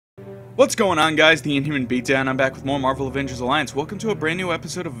What's going on, guys? The Inhuman Beatdown. I'm back with more Marvel Avengers Alliance. Welcome to a brand new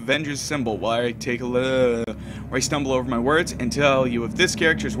episode of Avengers Symbol, where I stumble over my words and tell you if this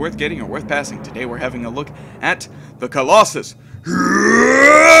character is worth getting or worth passing. Today we're having a look at the Colossus.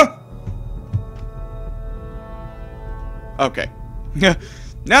 Okay.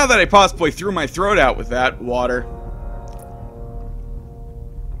 Now that I possibly threw my throat out with that water.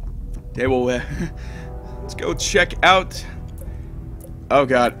 Okay, well, let's go check out... Oh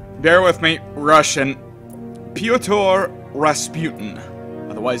god. Bear with me, Russian. Pyotr Rasputin,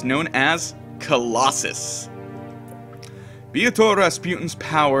 otherwise known as Colossus. Pyotr Rasputin's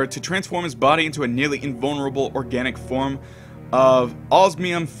power to transform his body into a nearly invulnerable organic form of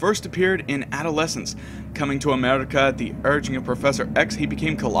osmium first appeared in adolescence. Coming to America at the urging of Professor X, he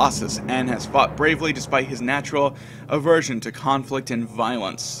became Colossus and has fought bravely despite his natural aversion to conflict and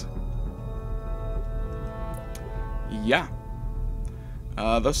violence. Yeah.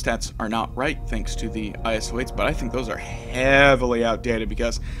 Those stats are not right thanks to the ISO 8s, but I think those are heavily outdated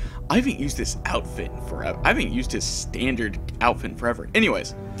because I haven't used this outfit in forever. I haven't used his standard outfit in forever.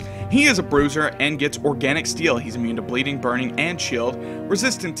 Anyways, he is a bruiser and gets organic steel. He's immune to bleeding, burning, and shield,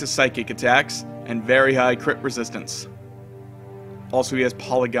 resistant to psychic attacks, and very high crit resistance. Also, he has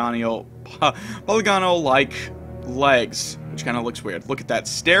polygonal-like legs, which kind of looks weird. Look at that.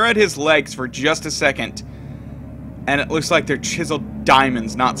 Stare at his legs for just a second. And it looks like they're chiseled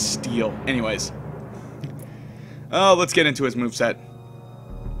diamonds, not steel. Anyways. Let's get into his moveset.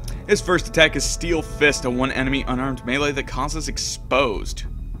 His first attack is Steel Fist, a one-enemy unarmed melee that causes exposed.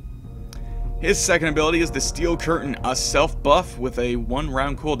 His second ability is the Steel Curtain, a self-buff with a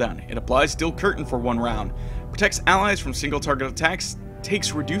one-round cooldown. It applies Steel Curtain for 1 round. Protects allies from single-target attacks.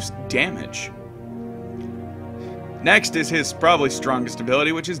 Takes reduced damage. Next is his probably strongest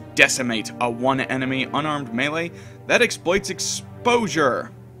ability, which is Decimate, a one-enemy unarmed melee that exploits exposure.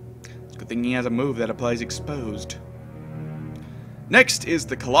 It's a good thing he has a move that applies exposed. Next is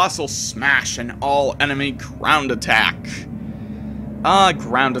the Colossal Smash, an all-enemy ground attack.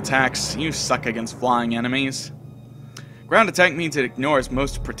 Ground attacks. You suck against flying enemies. Ground attack means it ignores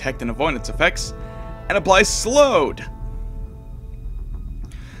most protect and avoidance effects and applies slowed.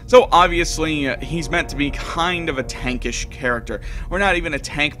 So obviously, he's meant to be kind of a tankish character. Or not even a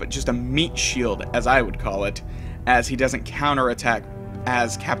tank, but just a meat shield, as I would call it, as he doesn't counterattack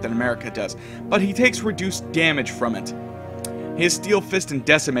as Captain America does. But he takes reduced damage from it. His Steel Fist and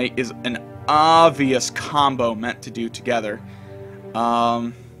Decimate is an obvious combo meant to do together.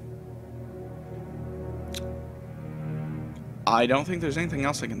 I don't think there's anything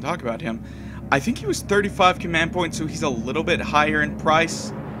else I can talk about him. I think he was 35 command points, so he's a little bit higher in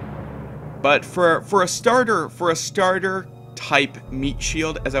price. But for a starter type meat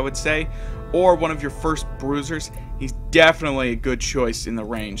shield, as I would say, or one of your first bruisers, he's definitely a good choice in the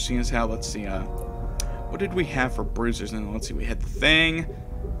range. Seeing as how, let's see, what did we have for bruisers? And let's see, we had the Thing,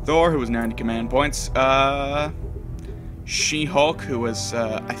 Thor, who was 90 command points, She-Hulk, who was,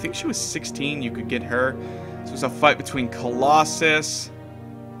 I think she was 16. You could get her. So it was a fight between Colossus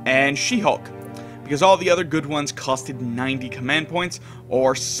and She-Hulk, because all the other good ones costed 90 command points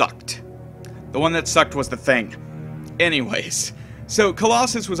or sucked. The one that sucked was the Thing. Anyways, so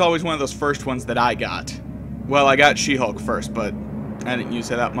Colossus was always one of those first ones that I got. Well, I got She-Hulk first, but I didn't use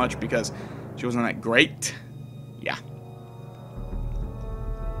her that much because she wasn't that great. Yeah.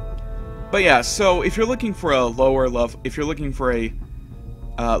 But yeah, so if you're looking for a lower level, if you're looking for a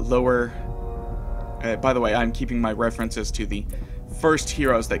lower... by the way, I'm keeping my references to the first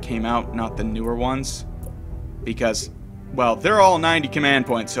heroes that came out, not the newer ones. Because... well, they're all 90 command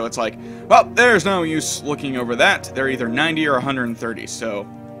points, so it's like, well, there's no use looking over that. They're either 90 or 130, so,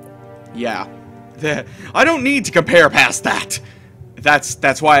 yeah. I don't need to compare past that.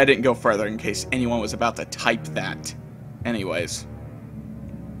 That's why I didn't go further, in case anyone was about to type that. Anyways.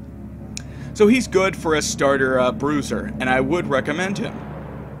 So he's good for a starter bruiser, and I would recommend him.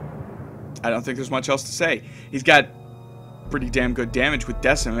 I don't think there's much else to say. He's got pretty damn good damage with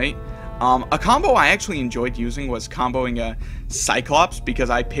Decimate. A combo I actually enjoyed using was comboing Cyclops, because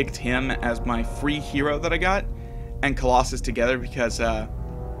I picked him as my free hero that I got, and Colossus together because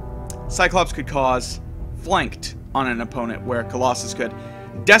Cyclops could cause flanked on an opponent, where Colossus could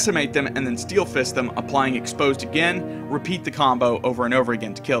decimate them and then Steel Fist them, applying exposed again, repeat the combo over and over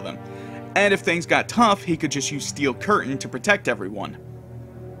again to kill them. And if things got tough, he could just use Steel Curtain to protect everyone.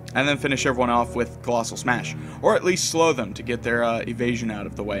 And then finish everyone off with Colossal Smash. Or at least slow them to get their evasion out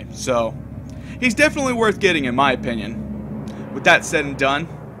of the way. So, he's definitely worth getting in my opinion. With that said and done,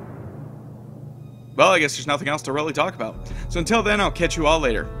 well, I guess there's nothing else to really talk about. So until then, I'll catch you all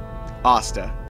later. Asta.